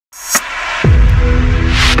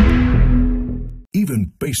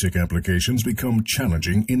basic applications become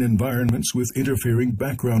challenging in environments with interfering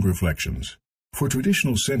background reflections. For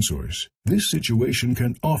traditional sensors, this situation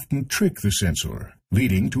can often trick the sensor,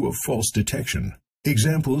 leading to a false detection.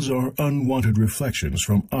 Examples are unwanted reflections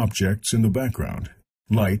from objects in the background,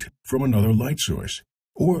 light from another light source,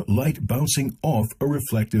 or light bouncing off a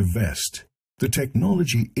reflective vest. The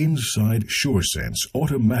technology inside SureSense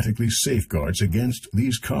automatically safeguards against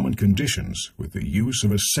these common conditions with the use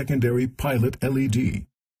of a secondary pilot LED.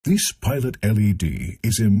 This pilot LED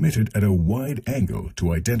is emitted at a wide angle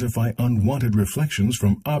to identify unwanted reflections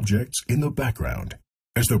from objects in the background.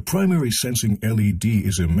 As the primary sensing LED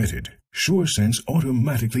is emitted, SureSense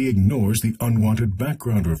automatically ignores the unwanted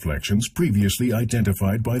background reflections previously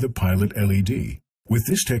identified by the pilot LED. With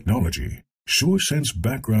this technology, SureSense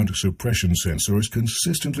background suppression sensors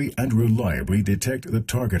consistently and reliably detect the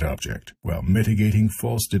target object while mitigating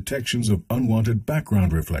false detections of unwanted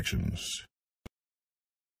background reflections.